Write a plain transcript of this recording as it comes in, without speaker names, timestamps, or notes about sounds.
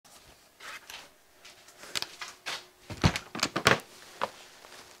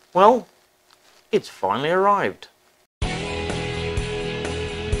Well, it's finally arrived. This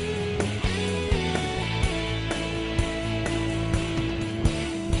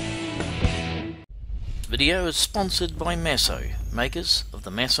video is sponsored by Masso, makers of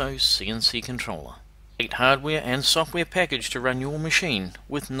the Masso CNC controller. Great hardware and software package to run your machine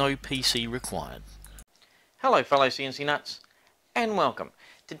with no PC required. Hello fellow CNC nuts and welcome.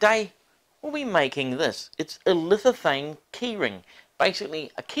 Today we'll be making this. It's a lithophane keyring. Basically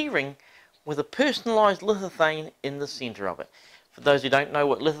a keyring with a personalised lithophane in the centre of it. For those who don't know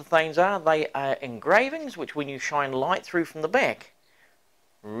what lithophanes are, they are engravings which when you shine light through from the back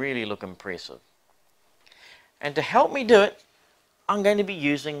really look impressive. And to help me do it, I'm going to be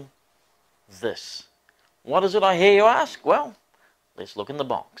using this. What is it, I hear you ask? Well, let's look in the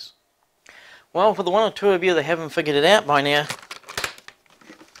box. Well, for the one or two of you that haven't figured it out by now,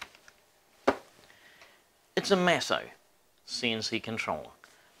 it's a Masso CNC controller.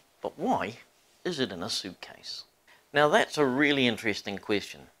 But why is it in a suitcase? Now that's a really interesting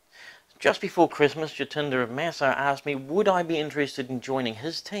question. Just before Christmas, Jatinder of Masso asked me would I be interested in joining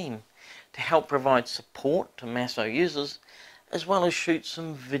his team to help provide support to Masso users as well as shoot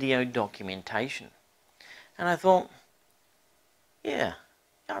some video documentation. And I thought, yeah,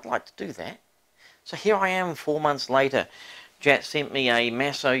 I'd like to do that. So here I am 4 months later. Jat sent me a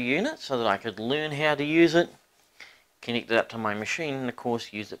Masso unit so that I could learn how to use it, connect it up to my machine, and of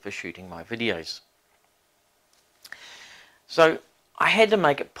course use it for shooting my videos. So I had to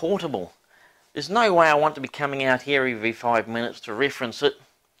make it portable. There's no way I want to be coming out here every 5 minutes to reference it.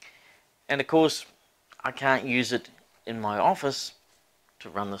 And of course I can't use it in my office to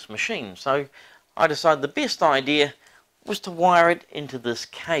run this machine. So I decided the best idea was to wire it into this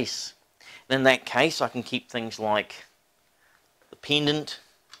case. And in that case I can keep things like the pendant,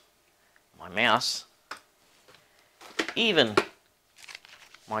 my mouse, even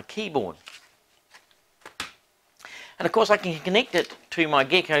my keyboard. And of course I can connect it to my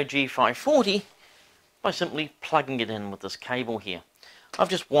Gecko G540 by simply plugging it in with this cable here. I've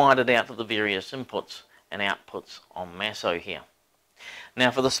just wired it out to the various inputs and outputs on Masso here.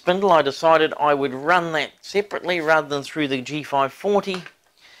 Now for the spindle I decided I would run that separately rather than through the G540,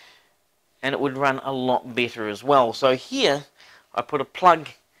 and it would run a lot better as well. So here I put a plug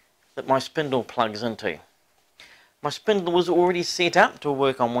that my spindle plugs into. My spindle was already set up to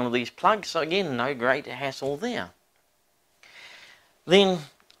work on one of these plugs, so again, no great hassle there. Then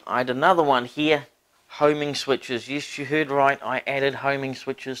I had another one here, homing switches. Yes, you heard right, I added homing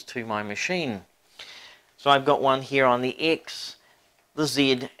switches to my machine. So I've got one here on the X, the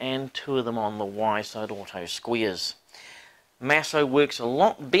Z, and two of them on the Y side auto squares. Masso works a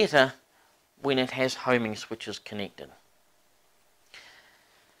lot better when it has homing switches connected.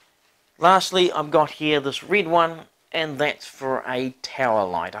 Lastly, I've got here this red one, and that's for a tower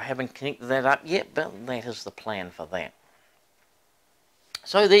light. I haven't connected that up yet, but that is the plan for that.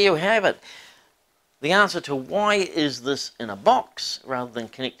 So there you have it. The answer to why is this in a box rather than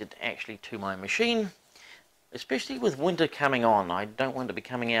connected actually to my machine, especially with winter coming on. I don't want to be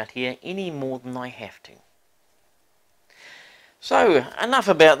coming out here any more than I have to. So enough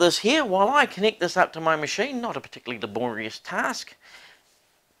about this here. While I connect this up to my machine, not a particularly laborious task,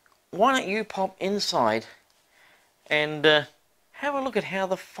 why don't you pop inside and have a look at how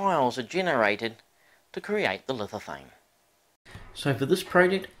the files are generated to create the lithophane. So for this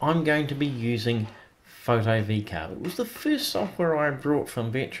project I'm going to be using Photo VCarve. It was the first software I brought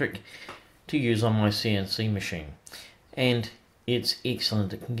from Vectric to use on my CNC machine, and it's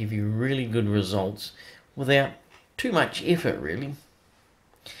excellent. It can give you really good results without too much effort really,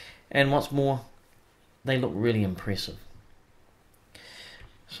 and what's more, they look really impressive.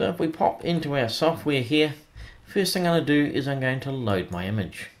 So if we pop into our software here, first thing I'm going to do is I'm going to load my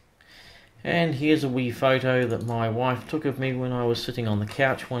image. And here's a wee photo that my wife took of me when I was sitting on the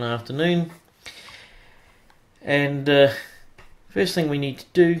couch one afternoon. And first thing we need to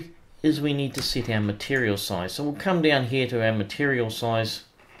do is we need to set our material size. So we'll come down here to our material size,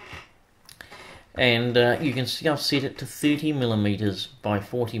 and you can see I've set it to 30mm by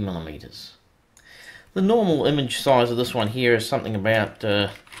 40mm. The normal image size of this one here is something about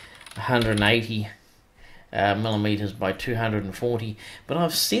 180 millimeters by 240, but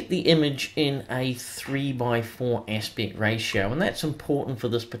I've set the image in a 3:4 aspect ratio, and that's important for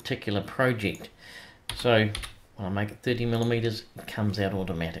this particular project. So when I make it 30mm, it comes out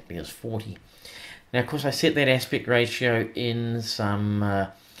automatically as 40. Now of course I set that aspect ratio in some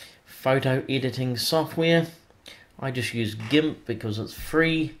photo editing software. I just use GIMP because it's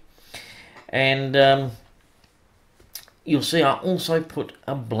free, and you'll see I also put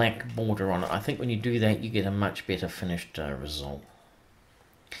a black border on it. I think when you do that you get a much better finished result.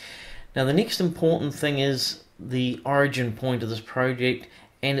 Now the next important thing is the origin point of this project,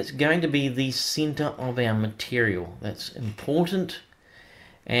 and it's going to be the center of our material. That's important,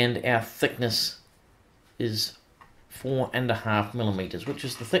 and our thickness is 4.5 millimeters, which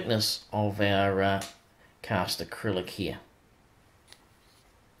is the thickness of our cast acrylic here.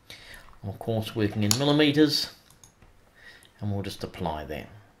 I'm of course working in millimeters, and we'll just apply that.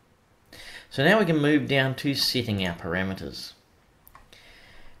 So now we can move down to setting our parameters.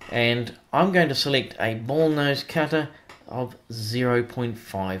 And I'm going to select a ball nose cutter of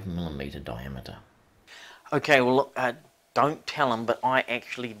 0.5 millimeter diameter. Okay, well look, don't tell them, but I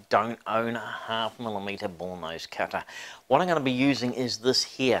actually don't own a 0.5 millimeter ball nose cutter. What I'm going to be using is this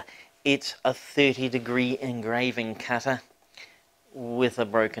here. It's a 30-degree engraving cutter with a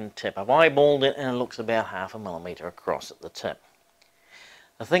broken tip. I've eyeballed it and it looks about 0.5 millimeter across at the tip.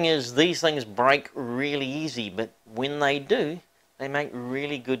 The thing is, these things break really easy, but when they do, they make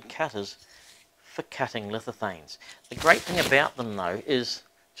really good cutters for cutting lithophanes. The great thing about them though is,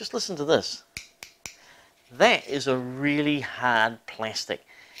 just listen to this. That is a really hard plastic,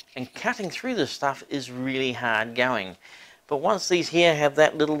 and cutting through this stuff is really hard going. But once these here have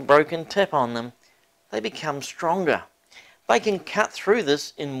that little broken tip on them, they become stronger. They can cut through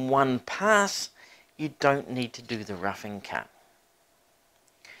this in one pass. You don't need to do the roughing cut.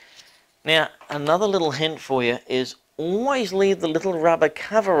 Now another little hint for you is always leave the little rubber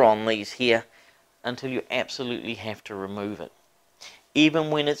cover on these here until you absolutely have to remove it,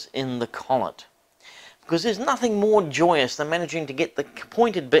 even when it's in the collet, because there's nothing more joyous than managing to get the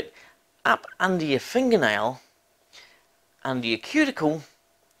pointed bit up under your fingernail, under your cuticle,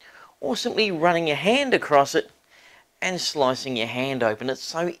 or simply running your hand across it and slicing your hand open. It's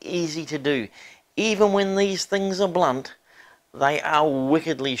so easy to do. Even when these things are blunt, they are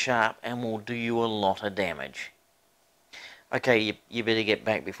wickedly sharp and will do you a lot of damage. Okay, you better get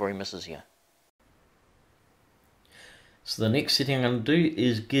back before he misses you. So the next setting I'm going to do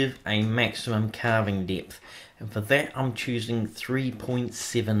is give a maximum carving depth, and for that I'm choosing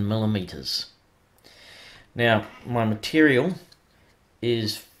 3.7 millimeters. Now my material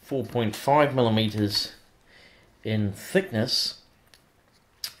is 4.5 millimeters in thickness,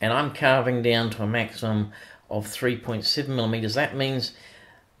 and I'm carving down to a maximum of 3.7 millimeters. That means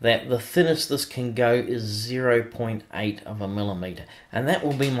that the thinnest this can go is 0.8 of a millimeter, and that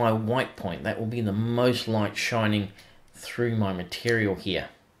will be my white point. That will be the most light shining through my material here,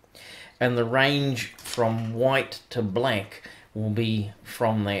 and the range from white to black will be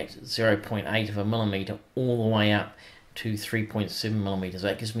from that 0.8 of a millimeter all the way up to 3.7 millimeters.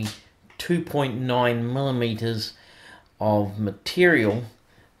 That gives me 2.9 millimeters of material.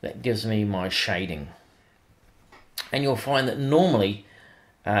 That gives me my shading. And you'll find that normally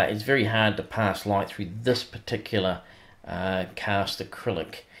it's very hard to pass light through this particular cast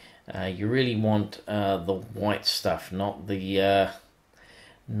acrylic. You really want the white stuff, not the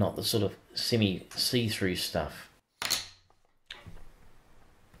sort of semi see-through stuff.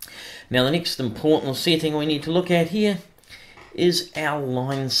 Now the next important setting we need to look at here is our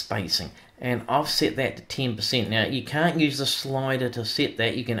line spacing, and I've set that to 10%. Now you can't use the slider to set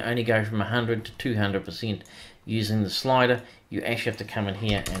that. You can only go from 100 to 200% using the slider. You actually have to come in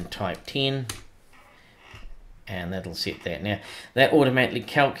here and type 10, and that'll set that. Now that automatically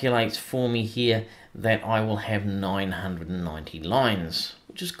calculates for me here that I will have 990 lines,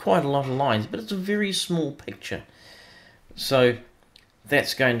 which is quite a lot of lines, but it's a very small picture, so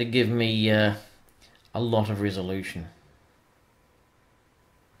that's going to give me a lot of resolution.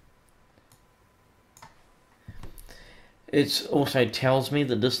 It also tells me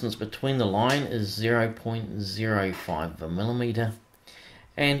the distance between the line is 0.05 of a millimeter,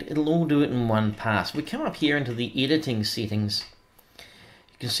 and it'll all do it in one pass. We come up here into the editing settings.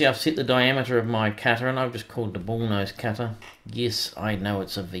 You can see I've set the diameter of my cutter, and I've just called the ball nose cutter. Yes, I know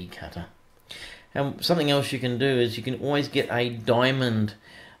it's a V cutter. And something else you can do is you can always get a diamond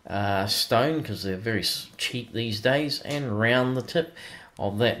stone, because they're very cheap these days, and round the tip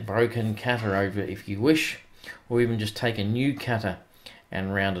of that broken cutter over if you wish, or even just take a new cutter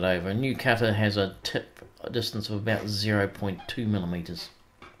and round it over. A new cutter has a tip distance of about 0.2 millimeters.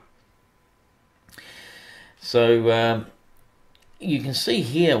 So you can see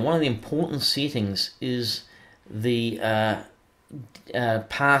here one of the important settings is the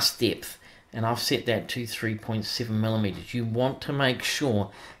pass depth, and I've set that to 3.7 millimeters. You want to make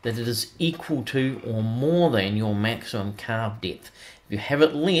sure that it is equal to or more than your maximum carve depth. If you have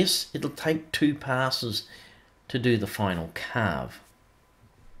it less, it'll take 2 passes to do the final carve.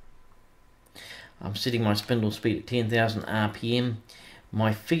 I'm setting my spindle speed at 10,000 RPM.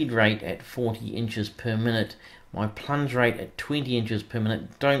 my feed rate at 40 inches per minute, my plunge rate at 20 inches per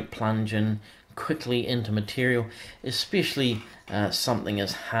minute. Don't plunge in quickly into material, especially something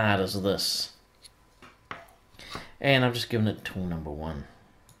as hard as this. And I've just given it tool number 1.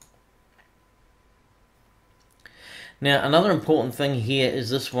 Now another important thing here is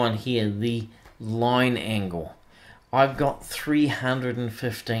this one here, the line angle. I've got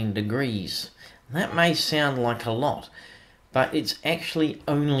 315 degrees. That may sound like a lot, but it's actually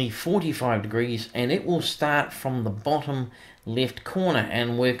only 45 degrees, and it will start from the bottom left corner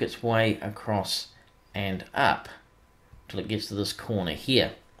and work its way across and up till it gets to this corner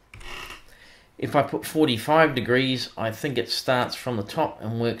here. If I put 45 degrees, I think it starts from the top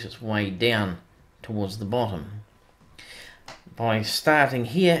and works its way down towards the bottom. By starting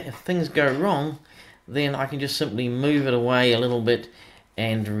here, if things go wrong, then I can just simply move it away a little bit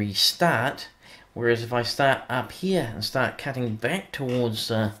and restart. Whereas if I start up here and start cutting back towards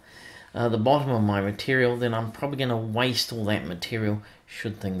the bottom of my material, then I'm probably going to waste all that material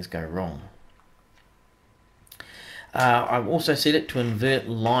should things go wrong. I've also set it to invert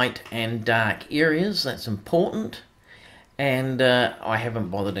light and dark areas. That's important. And I haven't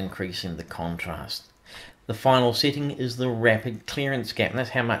bothered increasing the contrast. The final setting is the rapid clearance gap, and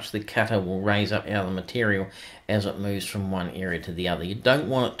that's how much the cutter will raise up out of the material as it moves from one area to the other. You don't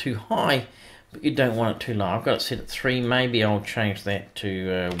want it too high, but you don't want it too low. I've got it set at 3, maybe I'll change that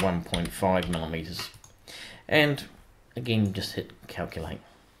to 1.5 millimeters. And again, just hit calculate.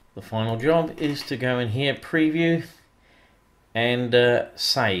 The final job is to go in here, preview, and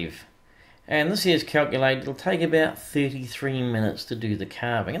save. And this here is calculated. It'll take about 33 minutes to do the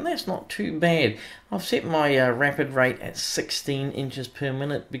carving, and that's not too bad. I've set my rapid rate at 16 inches per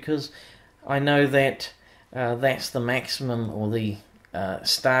minute because I know that that's the maximum, or the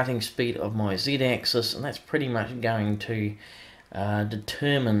starting speed of my z-axis, and that's pretty much going to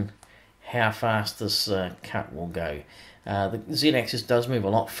determine how fast this cut will go. The z-axis does move a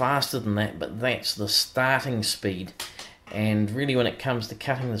lot faster than that, but that's the starting speed. And really, when it comes to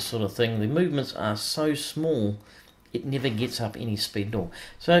cutting this sort of thing, the movements are so small, it never gets up any speed at all.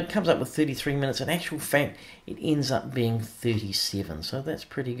 So it comes up with 33 minutes. In actual fact, it ends up being 37, so that's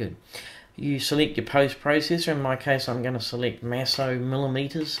pretty good. You select your post-processor. In my case, I'm going to select Masso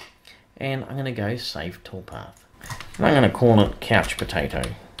millimeters, and I'm going to go Save Toolpath. And I'm going to call it Couch Potato.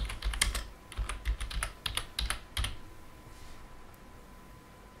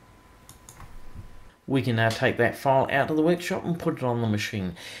 We can now take that file out of the workshop and put it on the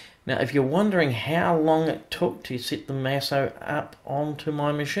machine. Now, if you're wondering how long it took to set the Masso up onto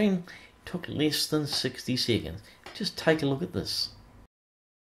my machine, it took less than 60 seconds. Just take a look at this.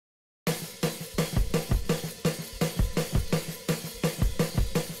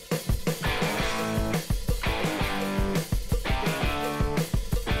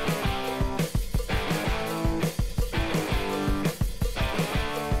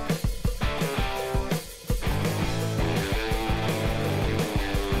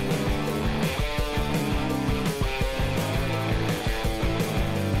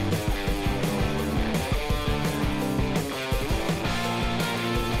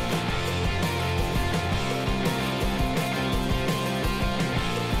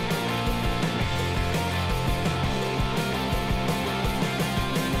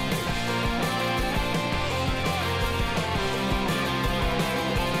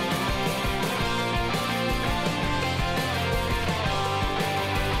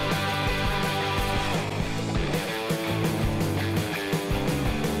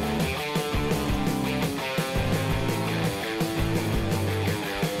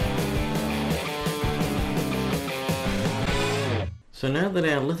 So now that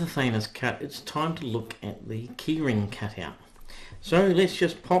our lithophane is cut, it's time to look at the keyring cutout. So let's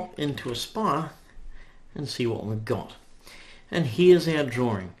just pop into Aspire and see what we've got. And here's our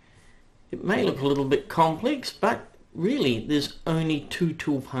drawing. It may look a little bit complex, but really there's only 2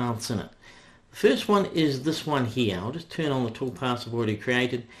 toolpaths in it. The first one is this one here. I'll just turn on the toolpaths I've already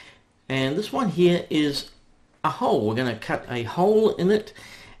created. And this one here is a hole. We're going to cut a hole in it,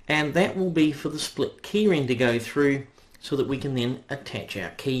 and that will be for the split keyring to go through, so that we can then attach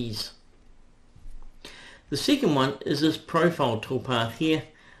our keys. The second one is this profile toolpath here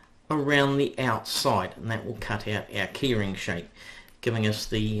around the outside, and that will cut out our keyring shape, giving us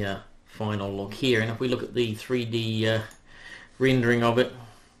the final look here. And if we look at the 3D rendering of it,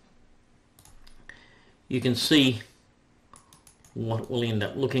 you can see what it will end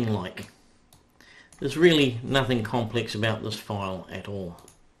up looking like. There's really nothing complex about this file at all.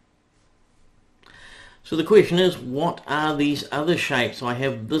 So the question is, what are these other shapes? I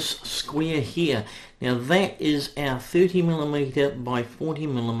have this square here. Now that is our 30mm by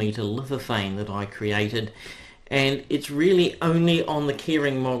 40mm lithophane that I created, and it's really only on the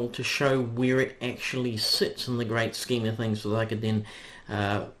Keyring model to show where it actually sits in the great scheme of things, so that I could then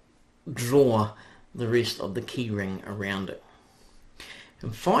draw the rest of the keyring around it.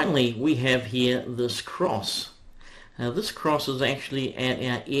 And finally we have here this cross. Now this cross is actually at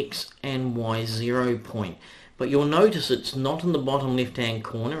our X and Y 0 point, but you'll notice it's not in the bottom left hand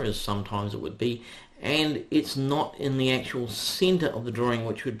corner as sometimes it would be, and it's not in the actual center of the drawing,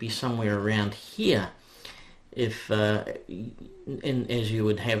 which would be somewhere around here, if as you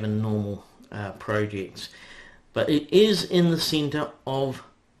would have in normal projects. But it is in the center of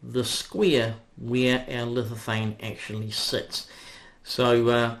the square where our lithophane actually sits.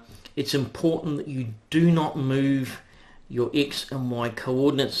 So it's important that you do not move your X and Y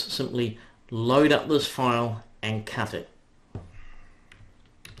coordinates. Simply load up this file and cut it.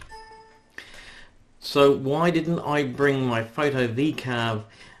 So why didn't I bring my Photo VCarve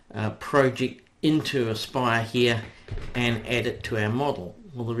project into Aspire here and add it to our model?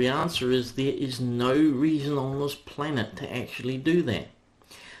 Well, the answer is there is no reason on this planet to actually do that.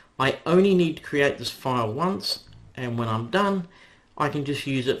 I only need to create this file once, and when I'm done I can just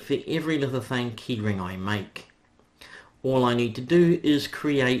use it for every lithophane keyring I make. All I need to do is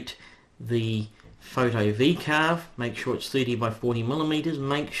create the Photo VCarve, make sure it's 30 by 40mm,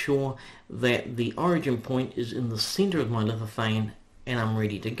 make sure that the origin point is in the center of my lithophane, and I'm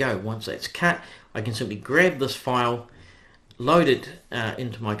ready to go. Once that's cut, I can simply grab this file, load it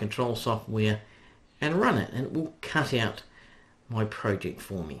into my control software and run it, and it will cut out my project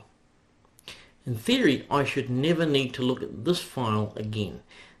for me. In theory, I should never need to look at this file again.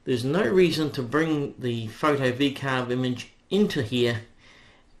 There's no reason to bring the Photo VCarve image into here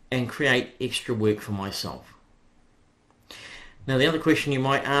and create extra work for myself. Now the other question you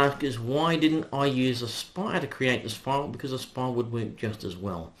might ask is, why didn't I use Aspire to create this file? Because Aspire would work just as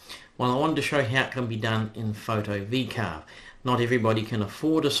well. Well, I wanted to show how it can be done in Photo VCarve. Not everybody can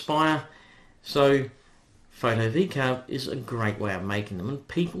afford Aspire, so Photo VCarve is a great way of making them, and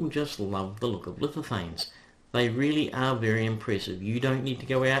people just love the look of lithophanes. They really are very impressive. You don't need to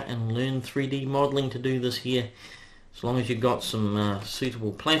go out and learn 3D modeling to do this here, as long as you've got some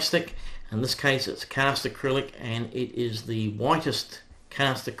suitable plastic. In this case it's cast acrylic, and it is the whitest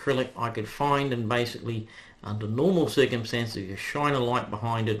cast acrylic I could find, and basically under normal circumstances, if you shine a light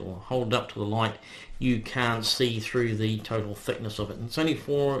behind it or hold it up to the light, you can't see through the total thickness of it. And it's only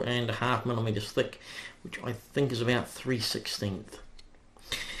 4.5mm thick, which I think is about 3/16.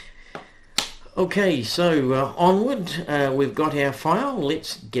 Okay, so onward, we've got our file,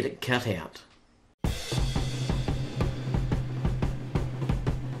 let's get it cut out.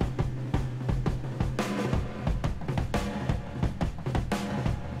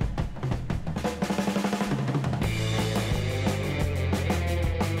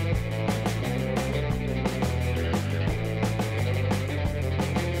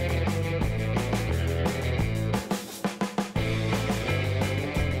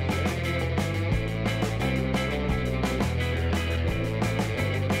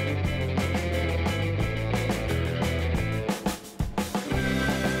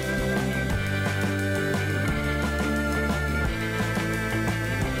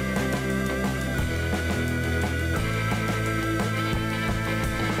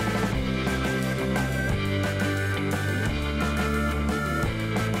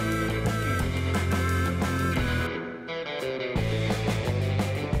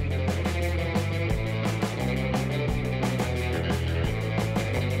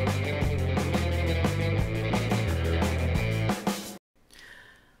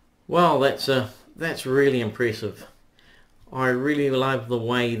 Well, that's really impressive. I really love the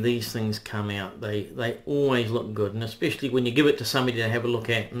way these things come out. They always look good, and especially when you give it to somebody to have a look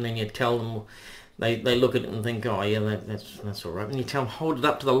at, and then you tell them, they look at it and think, oh yeah, that's all right. And you tell them, hold it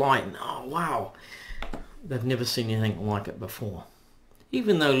up to the light, and oh wow, they've never seen anything like it before.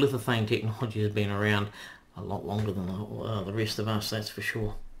 Even though lithophane technology has been around a lot longer than the rest of us, that's for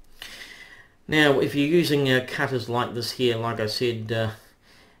sure. Now, if you're using cutters like this here, like I said,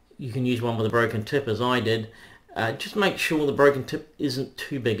 you can use one with a broken tip, as I did. Just make sure the broken tip isn't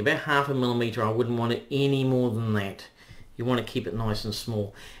too big. About 0.5mm, I wouldn't want it any more than that. You want to keep it nice and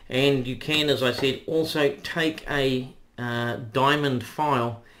small. And you can, as I said, also take a diamond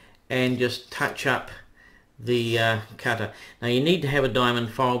file and just touch up the cutter. Now you need to have a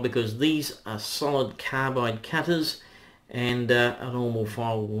diamond file because these are solid carbide cutters, and a normal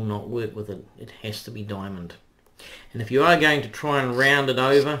file will not work with it. It has to be diamond. And if you are going to try and round it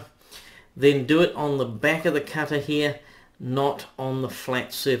over, then do it on the back of the cutter here, not on the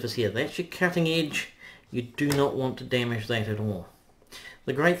flat surface here. That's your cutting edge. You do not want to damage that at all.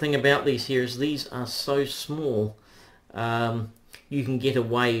 The great thing about these here is these are so small, you can get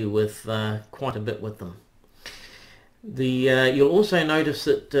away with quite a bit with them. You'll also notice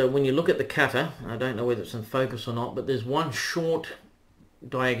that when you look at the cutter, I don't know whether it's in focus or not, but there's one short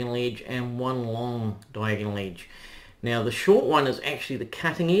diagonal edge and one long diagonal edge. Now the short one is actually the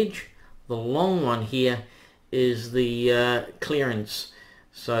cutting edge. The long one here is the clearance.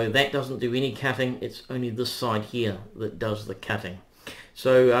 So that doesn't do any cutting, it's only this side here that does the cutting.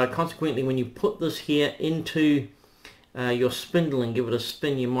 So consequently, when you put this here into your spindle and give it a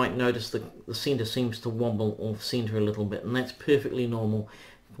spin, you might notice the center seems to wobble off center a little bit, and that's perfectly normal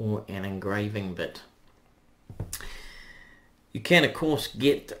for an engraving bit. You can of course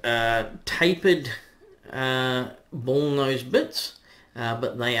get tapered ball nose bits,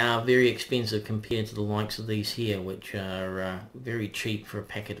 but they are very expensive compared to the likes of these here, which are very cheap. For a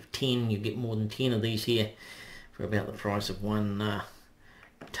packet of 10 you get more than 10 of these here for about the price of one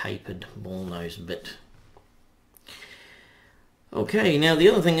tapered ball nose bit. Okay, now the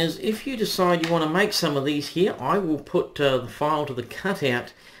other thing is, if you decide you want to make some of these here, I will put the file to the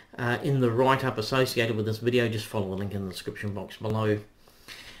cutout in the write-up associated with this video. Just follow the link in the description box below.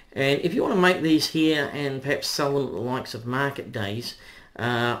 And if you want to make these here and perhaps sell them at the likes of market days,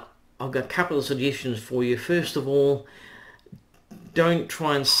 I've got a couple of suggestions for you. First of all, don't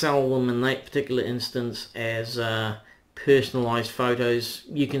try and sell them in that particular instance as personalized photos.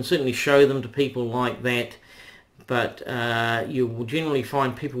 You can certainly show them to people like that, but you will generally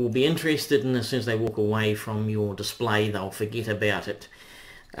find people will be interested, and as soon as they walk away from your display they'll forget about it,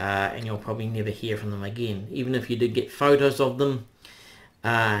 and you'll probably never hear from them again. Even if you did get photos of them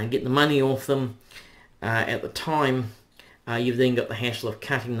and get the money off them at the time, you've then got the hassle of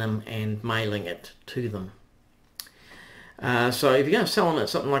cutting them and mailing it to them. So if you're going to sell them at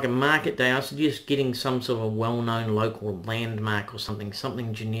something like a market day, I suggest getting some sort of a well-known local landmark or something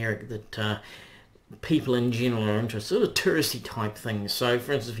generic that people in general are interested, sort of touristy type things. So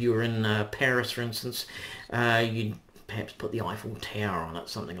for instance, if you were in Paris, for instance, you'd perhaps put the Eiffel Tower on it,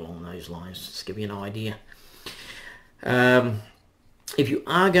 something along those lines, just to give you an idea. If you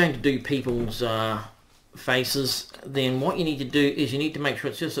are going to do people's faces, then what you need to do is you need to make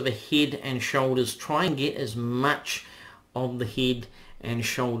sure it's just sort of a head and shoulders. Try and get as much of the head and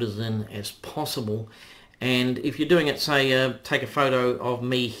shoulders in as possible. And if you're doing it, say take a photo of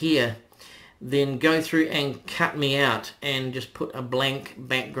me here, then go through and cut me out and just put a blank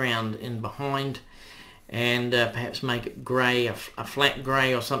background in behind, and perhaps make it grey, a flat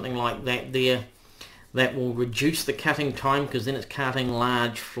grey or something like that there. That will reduce the cutting time, because then it's cutting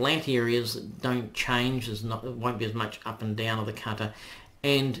large flat areas that don't change. It won't be as much up and down of the cutter,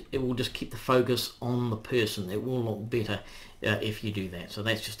 and it will just keep the focus on the person. It will look better if you do that. So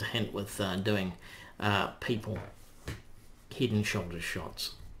that's just a hint with doing people head and shoulders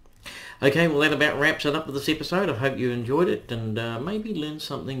shots. Okay, well that about wraps it up for this episode. I hope you enjoyed it and maybe learned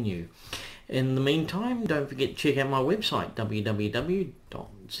something new. In the meantime, don't forget to check out my website,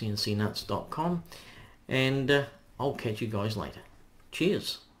 www.CNCnutz.com, and I'll catch you guys later.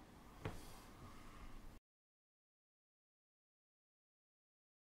 Cheers.